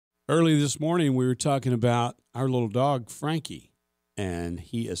Early this morning, we were talking about our little dog, Frankie, and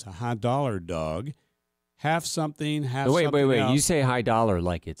he is a high-dollar dog. Half something, half something Wait. else. You say high dollar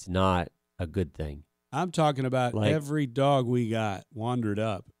like it's not a good thing. I'm talking about Like- every dog we got wandered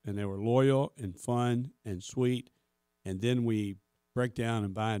up, and they were loyal and fun and sweet. And then we break down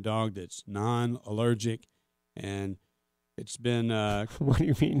and buy a dog that's non-allergic, and it's been What do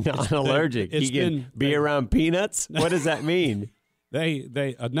you mean non-allergic? it's He can been- be around peanuts? What does that mean?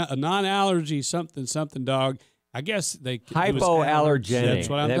 a non-allergy something dog. I guess he was Hypoallergenic. That's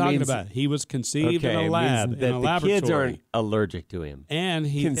what I'm That talking means- about. He was conceived in Okay, a it lab, means in that a the laboratory. kids aren't allergic to him. And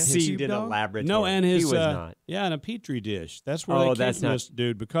he Conceived in a dog? laboratory. No, and his he was not. yeah, in a petri dish. That's where Oh, they came that's from not- this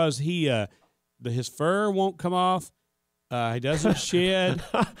dude because his fur won't come off. He doesn't shed.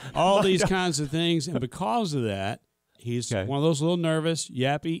 All these kinds of things, and because of that, he's Okay. one of those little nervous,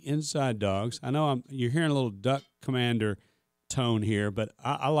 yappy inside dogs. I know you're hearing a little duck commander tone here, but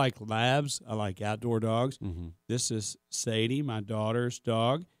I like labs. I like outdoor dogs. Mm-hmm. This is Sadie, my daughter's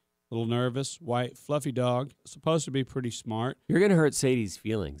dog. Little nervous, white, fluffy dog. Supposed to be pretty smart. You're going to hurt Sadie's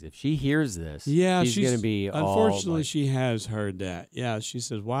feelings. If she hears this, Yeah, she's going to be unfortunately, all like, she has heard that. Yeah, she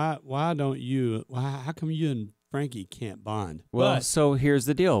says, "Why don't you? How come you and Frankie can't bond?" well, But so here's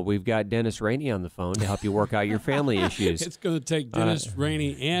the deal. We've got Dennis Rainey on the phone to help you work out your family issues. it's going to take Dennis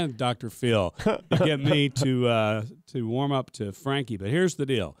Rainey and Dr. Phil to get me to warm up to Frankie. But here's the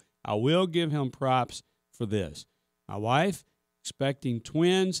deal: I will give him props for this. My wife expecting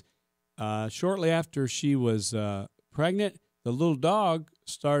twins. Shortly after she was pregnant, the little dog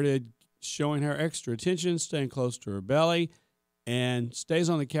started showing her extra attention, staying close to her belly, and stays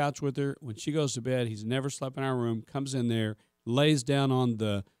on the couch with her. When she goes to bed, he's never slept in our room, comes in there, lays down on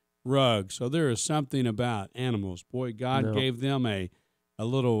the rug. So there is something about animals. Boy, God gave them a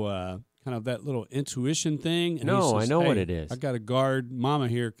little kind of that little intuition thing. And he No, says, I know what "Hey, it is." I got to guard Mama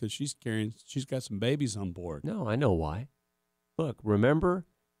here because she's got some babies on board." No, I know why. Look, remember,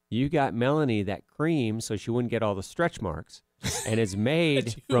 you got Melanie that cream so she wouldn't get all the stretch marks, and it's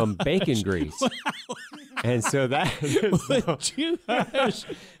made from bacon grease. And so that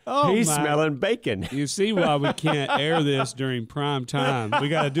Oh, he's my. smelling bacon. You see why we can't air this during prime time. We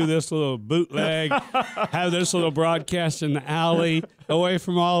got to do this little bootleg, have this little broadcast in the alley, away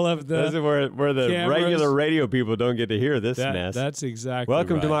from all of the. This is where the cameras. regular radio people don't get to hear this mess. That's exactly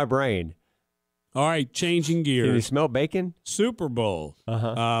Welcome to right. my brain. All right, changing Can you gears. smell bacon? Super Bowl.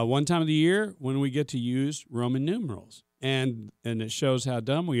 One time of the year when we get to use Roman numerals. And it shows how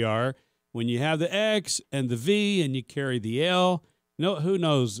dumb we are when you have the X and the V and you carry the L. No, who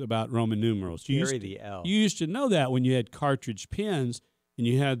knows about Roman numerals? Carry the L. You used to know that when you had cartridge pens and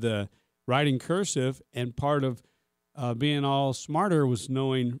you had the writing cursive, and part of being all smarter was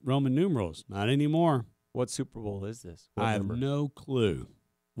knowing Roman numerals. Not anymore. What Super Bowl is this? What I have number? no clue.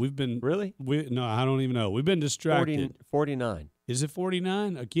 We've been Really? No, I don't even know. We've been distracted. 49. Is it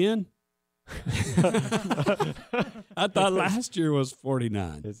 49 again? I thought last year was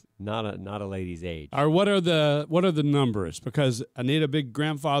 49. It's not a lady's age. Or what are the numbers? Because I need a big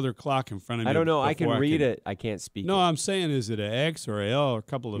grandfather clock in front of me. I don't know. I can before read it. I can't speak. No, it. I'm saying, is it an X or an L or a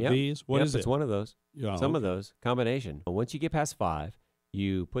couple of Yep. V's? What Yep, is It's it? one of those. Yeah, Some of okay. those combination. Once you get past 5,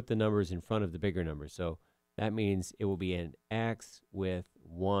 you put the numbers in front of the bigger numbers. So that means it will be an X with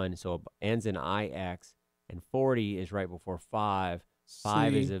 1. So it ends in IX, and 40 is right before 5.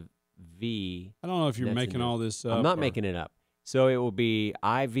 5 is See? a V. I don't know if you're That's making in all this up. I'm not or- making it up. So it will be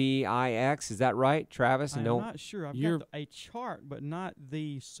IVIX. Is that right, Travis? I'm No. not sure. I've You're- got a chart, but not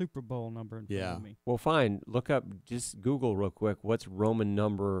the Super Bowl number in front Yeah. of me. Well, fine. Look up. Just Google real quick. What's Roman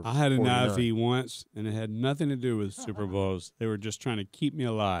number? I had an 49? IV once, and it had nothing to do with Super Bowls. They were just trying to keep me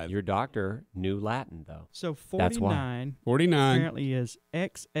alive. Your doctor knew Latin, though. So That's why. 49 49. apparently is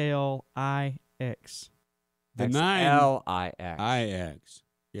XLIX. The 9 XLIX. IX.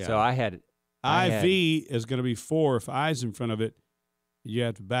 Yeah. So I had IV is going to be 4. If I's in front of it, you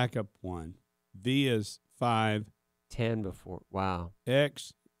have to back up 1. V is 5. 10 before. Wow.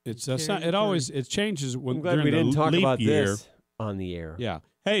 X. It's Carry not, the it always it changes when I'm glad during we the didn't talk leap about year. this on the air. Yeah.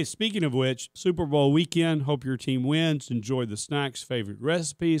 Hey, speaking of which, Super Bowl weekend. Hope your team wins. Enjoy the snacks, favorite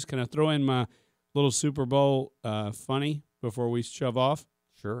recipes. Can I throw in my little Super Bowl funny before we shove off?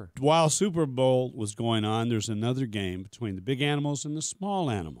 Sure. While Super Bowl was going on, there's another game between the big animals and the small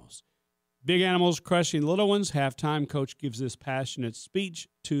animals. Big animals crushing little ones. Halftime coach gives this passionate speech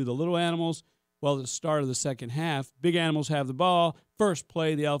to the little animals. Well, at the start of the second half, big animals have the ball. First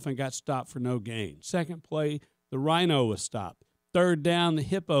play, the elephant got stopped for no gain. Second play, the rhino was stopped. Third down, the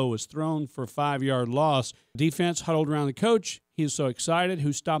hippo was thrown for a 5-yard loss. Defense huddled around the coach. He was so excited.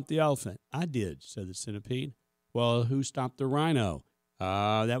 Who stopped the elephant? I did, said the centipede. Well, who stopped the rhino?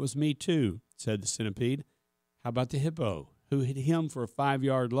 That was me too, said the centipede. How about the hippo, who hit him for a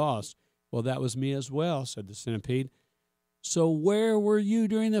 5-yard loss? Well, that was me as well, said the centipede. So where were you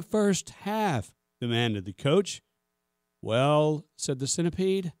during the first half? Demanded the coach. Well, said the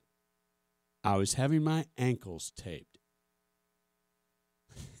centipede, I was having my ankles taped.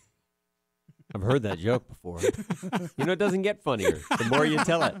 I've heard that joke before. It doesn't get funnier the more you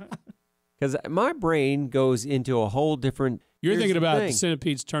tell it. Because my brain goes into a whole different... You're Here's thinking the about thing. the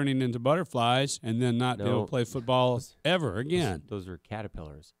centipedes turning into butterflies and then not be able No. to play football ever again. Those are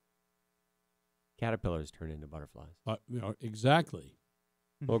caterpillars. Caterpillars turn into butterflies. Exactly.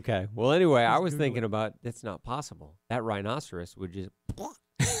 Okay. Well, anyway, I Just was Google thinking it. about that's not possible. That rhinoceros would just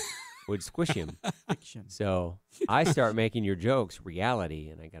would squish him. Fiction. So I start making your jokes reality,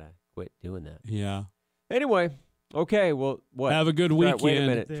 and I gotta quit doing that. Yeah. Anyway, okay. Well, what? Have a good Wait weekend. a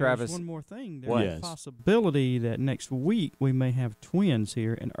minute, There's Travis. one more thing. What? There's Yes. a possibility that next week we may have twins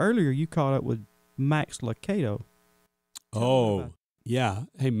here. And earlier you caught up with Max Lucado. Tell me Oh, about- yeah.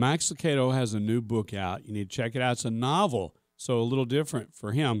 Hey, Max Lucado has a new book out. You need to check it out. It's a novel, so a little different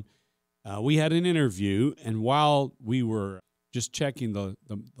for him. We had an interview, and while we were just checking the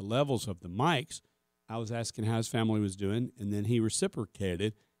levels of the mics, I was asking how his family was doing, and then he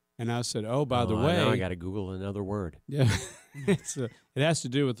reciprocated. And I said, oh, by the way. now I got to Google another word. Yeah, it has to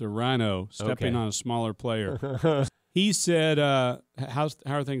do with the rhino stepping Okay. on a smaller player. He said, how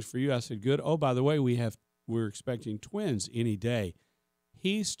are things for you? I said, good. Oh, by the way, we're expecting twins any day.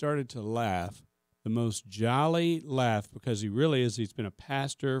 He started to laugh, the most jolly laugh, because he really is. He's been a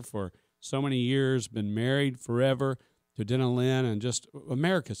pastor for so many years, been married forever to Denna Lynn, and just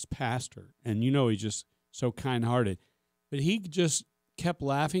America's pastor. And he's just so kind-hearted. But he just kept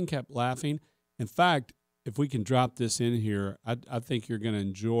laughing. In fact, if we can drop this in here, I think you're going to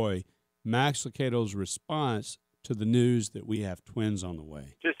enjoy Max Lucado's response to the news that we have twins on the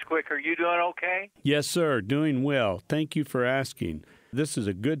way. Just quick, are you doing okay? Yes, sir. Doing well. Thank you for asking. This is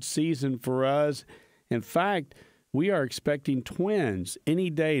a good season for us. In fact, we are expecting twins any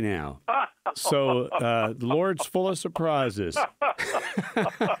day now. So the Lord's full of surprises.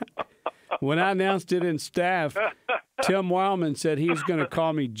 When I announced it in staff, Tim Wildman said he was going to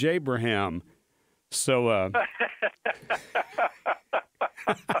call me Jabraham. So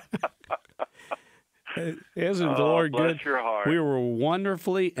isn't the Lord bless good? your heart. We were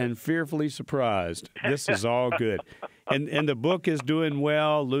wonderfully and fearfully surprised. This is all good. And the book is doing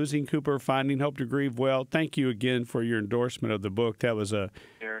well, Losing Cooper, Finding Hope to Grieve Well. Thank you again for your endorsement of the book. That was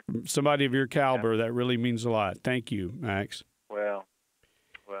Here. somebody of your caliber. That really means a lot. Thank you, Max. Well,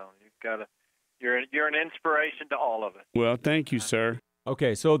 you've got you're an inspiration to all of us. Well, thank you, sir.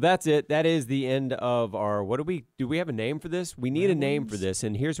 Okay, so that's it. That is the end of our. Do we have a name for this? We need a name for this,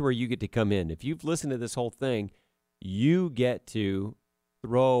 and here's where you get to come in. If you've listened to this whole thing, you get to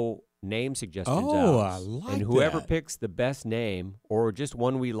throw name suggestions out. I like and whoever that. picks the best name, or just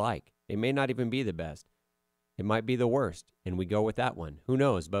one we like, it may not even be the best. It might be the worst, and we go with that one. Who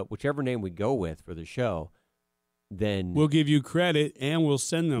knows? But whichever name we go with for the show, then We'll give you credit, and we'll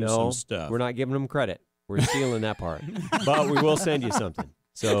send them some stuff. we're not giving them credit. We're stealing that part. But we will send you something.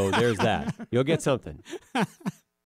 So there's that. You'll get something.